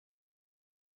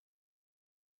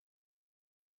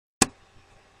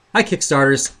Hi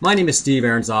Kickstarters, my name is Steve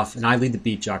Aronsoff and I lead the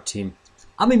BeatJock team.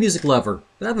 I'm a music lover,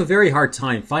 but I have a very hard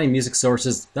time finding music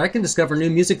sources that I can discover new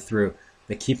music through,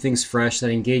 that keep things fresh, that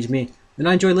engage me, and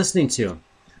I enjoy listening to.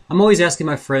 I'm always asking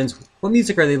my friends, what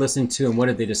music are they listening to and what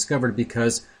have they discovered,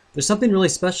 because there's something really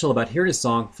special about hearing a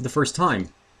song for the first time.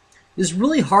 It's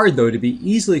really hard though to be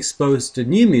easily exposed to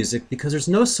new music because there's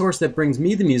no source that brings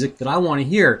me the music that I want to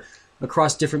hear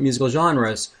across different musical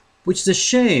genres, which is a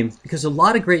shame because there's a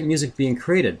lot of great music being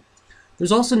created.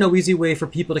 There's also no easy way for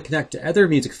people to connect to other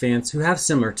music fans who have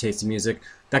similar tastes in music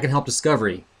that can help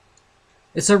discovery.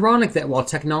 It's ironic that while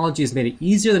technology has made it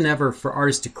easier than ever for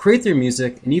artists to create their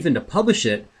music and even to publish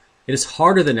it, it is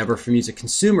harder than ever for music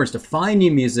consumers to find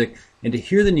new music and to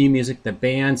hear the new music that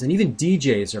bands and even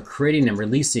DJs are creating and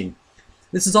releasing.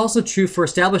 This is also true for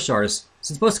established artists,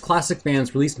 since most classic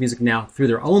bands release music now through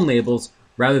their own labels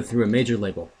rather than through a major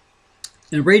label.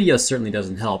 And radio certainly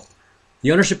doesn't help.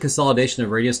 The ownership consolidation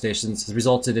of radio stations has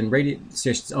resulted in radio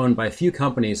stations owned by a few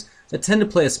companies that tend to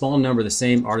play a small number of the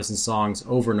same artists and songs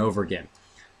over and over again.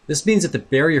 This means that the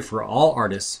barrier for all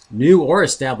artists, new or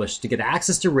established, to get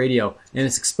access to radio and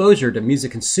its exposure to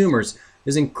music consumers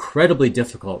is incredibly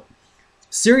difficult.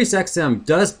 SiriusXM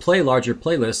does play larger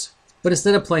playlists, but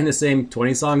instead of playing the same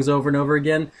 20 songs over and over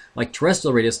again, like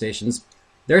terrestrial radio stations,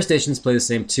 their stations play the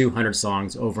same 200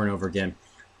 songs over and over again.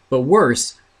 But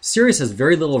worse, Sirius has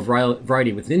very little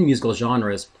variety within musical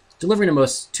genres, delivering to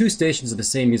most two stations of the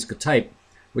same musical type,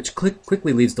 which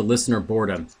quickly leads to listener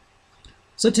boredom.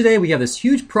 So today we have this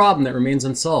huge problem that remains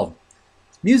unsolved.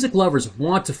 Music lovers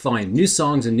want to find new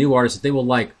songs and new artists that they will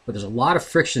like, but there's a lot of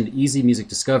friction to easy music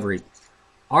discovery.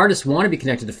 Artists want to be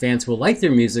connected to fans who will like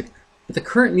their music, but the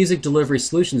current music delivery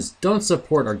solutions don't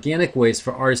support organic ways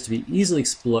for artists to be easily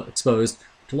exposed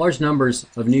to large numbers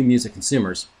of new music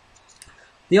consumers.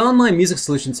 The online music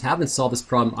solutions haven't solved this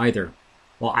problem either.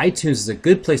 While iTunes is a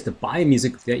good place to buy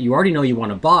music that you already know you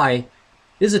want to buy,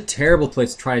 it is a terrible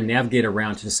place to try to navigate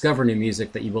around to discover new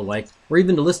music that you will like, or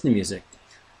even to listen to music.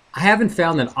 I haven't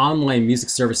found that online music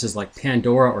services like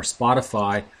Pandora or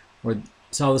Spotify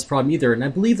solve this problem either, and I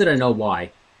believe that I know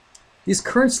why. These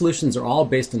current solutions are all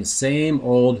based on the same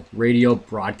old radio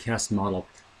broadcast model,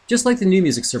 just like the new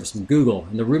music service from Google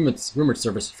and the rumored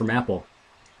service from Apple.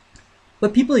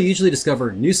 But people usually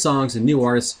discover new songs and new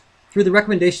artists through the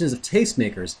recommendations of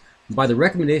tastemakers and by the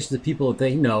recommendations of people that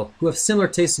they know who have similar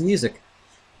tastes in music.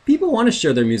 People want to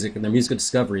share their music and their musical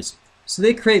discoveries, so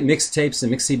they create mixtapes and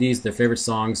mix CDs of their favorite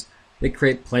songs. They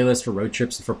create playlists for road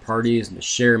trips and for parties and to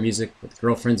share music with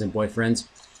girlfriends and boyfriends.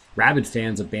 Rabid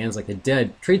fans of bands like The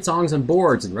Dead trade songs on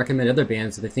boards and recommend other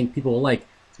bands that they think people will like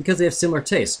because they have similar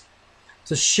tastes.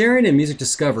 So sharing and music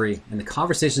discovery and the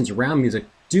conversations around music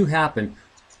do happen,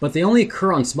 but they only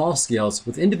occur on small scales,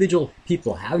 with individual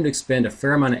people having to expend a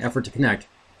fair amount of effort to connect.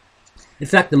 In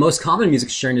fact, the most common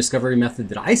music sharing discovery method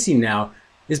that I see now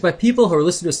is by people who are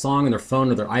listening to a song on their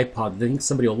phone or their iPod that they think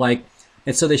somebody will like,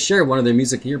 and so they share one of their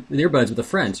music earbuds with a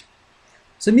friend.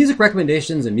 So music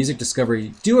recommendations and music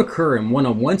discovery do occur in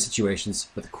one-on-one situations,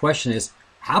 but the question is,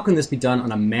 how can this be done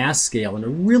on a mass scale in a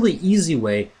really easy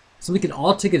way so we can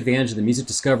all take advantage of the music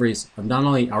discoveries of not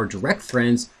only our direct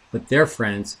friends, but their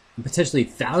friends, and potentially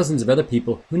thousands of other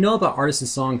people who know about artists and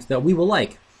songs that we will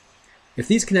like. If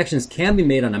these connections can be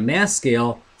made on a mass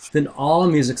scale, then all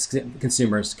music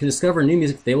consumers can discover new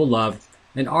music they will love,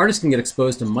 and artists can get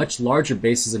exposed to much larger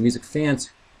bases of music fans.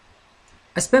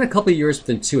 I spent a couple of years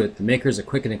with Intuit, the makers of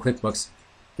Quicken and QuickBooks,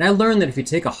 and I learned that if you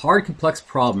take a hard, complex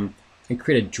problem and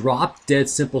create a drop-dead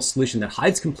simple solution that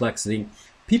hides complexity,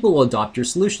 people will adopt your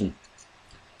solution.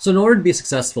 So in order to be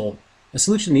successful, a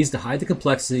solution needs to hide the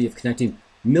complexity of connecting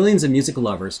millions of music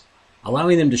lovers,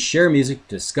 allowing them to share music,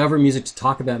 to discover music, to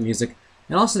talk about music,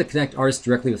 and also to connect artists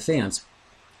directly with fans.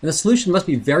 And the solution must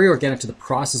be very organic to the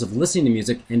process of listening to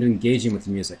music and to engaging with the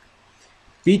music.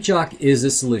 BeatJock is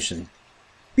this solution.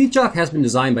 BeatJock has been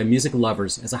designed by music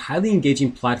lovers as a highly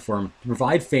engaging platform to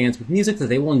provide fans with music that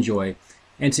they will enjoy,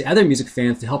 and to other music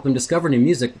fans to help them discover new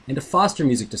music and to foster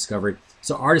music discovery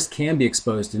so artists can be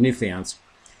exposed to new fans.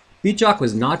 BeatJock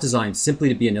was not designed simply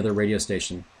to be another radio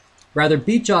station. Rather,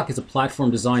 BeatJock is a platform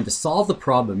designed to solve the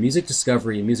problem of music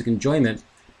discovery and music enjoyment,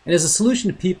 and is a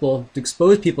solution to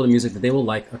expose people to music that they will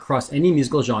like across any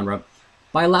musical genre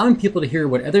by allowing people to hear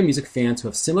what other music fans who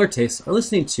have similar tastes are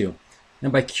listening to,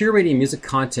 and by curating music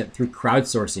content through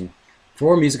crowdsourcing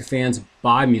for music fans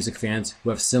by music fans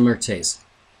who have similar tastes.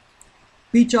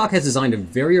 BeatJock has designed a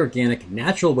very organic,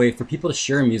 natural way for people to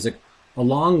share music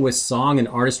along with song and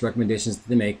artist recommendations that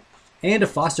they make, and to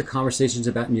foster conversations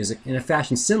about music in a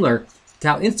fashion similar to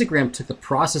how Instagram took the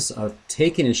process of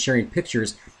taking and sharing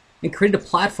pictures and created a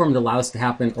platform that allows it to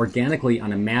happen organically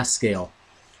on a mass scale.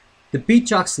 The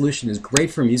BeatJock solution is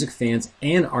great for music fans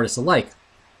and artists alike.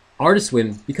 Artists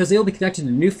win because they will be connected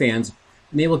to new fans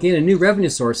and they will gain a new revenue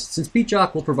source since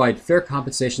BeatJock will provide fair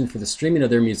compensation for the streaming of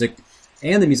their music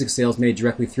and the music sales made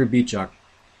directly through BeatJock.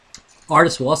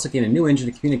 Artists will also gain a new engine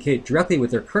to communicate directly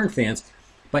with their current fans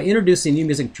by introducing new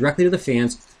music directly to the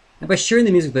fans and by sharing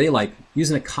the music they like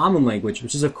using a common language,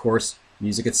 which is of course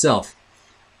music itself.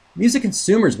 Music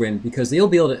consumers win because they will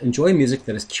be able to enjoy music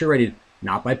that is curated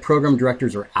not by program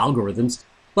directors or algorithms,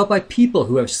 but by people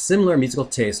who have similar musical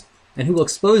tastes and who will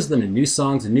expose them to new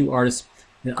songs and new artists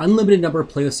in an unlimited number of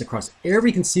playlists across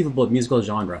every conceivable musical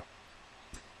genre.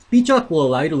 BeatJock will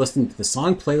allow you to listen to the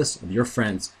song playlists of your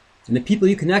friends and the people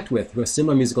you connect with who have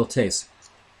similar musical tastes.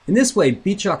 In this way,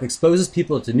 BeatJock exposes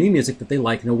people to new music that they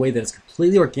like in a way that is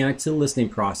completely organic to the listening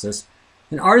process,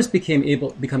 and artists become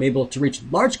able to reach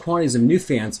large quantities of new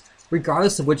fans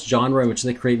regardless of which genre in which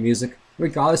they create music,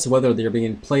 regardless of whether they are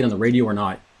being played on the radio or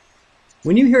not.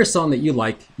 When you hear a song that you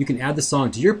like, you can add the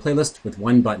song to your playlist with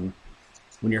one button.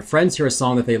 When your friends hear a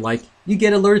song that they like, you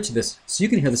get alerted to this so you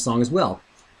can hear the song as well.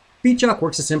 BeatJock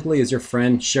works as simply as your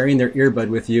friend sharing their earbud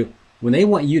with you when they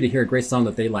want you to hear a great song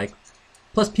that they like.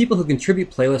 Plus, people who contribute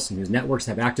playlists and whose networks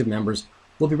have active members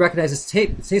will be recognized as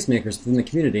tastemakers within the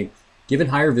community, given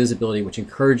higher visibility, which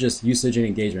encourages usage and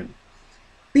engagement.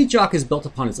 BeatJock is built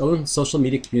upon its own social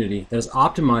media community that is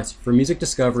optimized for music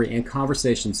discovery and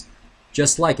conversations,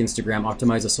 just like Instagram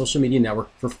optimized a social media network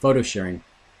for photo sharing.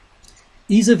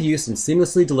 Ease of use and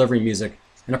seamlessly delivering music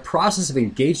and a process of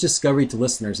engaged discovery to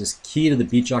listeners is key to the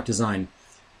BeatJock design.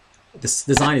 This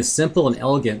design is simple and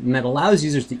elegant, and that allows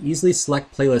users to easily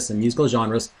select playlists and musical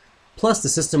genres. Plus, the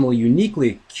system will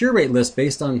uniquely curate lists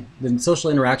based on the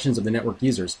social interactions of the network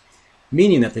users,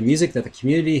 meaning that the music that the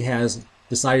community has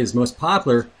decided is most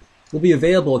popular will be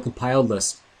available in compiled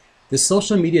lists. This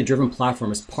social media-driven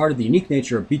platform is part of the unique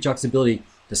nature of BeatJock's ability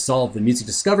to solve the music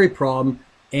discovery problem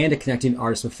and to connecting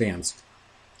artists with fans.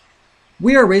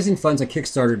 We are raising funds on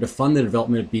Kickstarter to fund the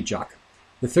development of BeatJock.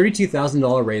 The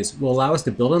 $32,000 raise will allow us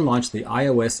to build and launch the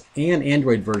iOS and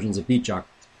Android versions of BeatJock.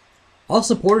 All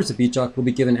supporters of BeatJock will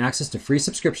be given access to free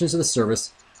subscriptions to the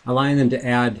service, allowing them to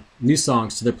add new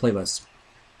songs to their playlists.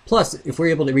 Plus, if we're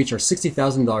able to reach our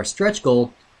 $60,000 stretch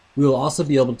goal, we will also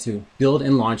be able to build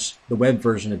and launch the web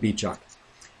version of BeatJock.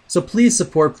 So please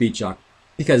support BeatJock,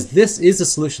 because this is the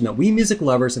solution that we music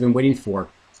lovers have been waiting for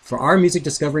our music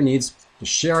discovery needs, to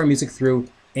share our music through,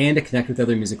 and to connect with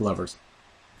other music lovers.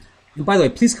 And by the way,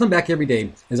 please come back every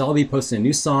day as I'll be posting a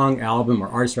new song, album, or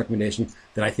artist recommendation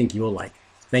that I think you will like.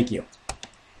 Thank you.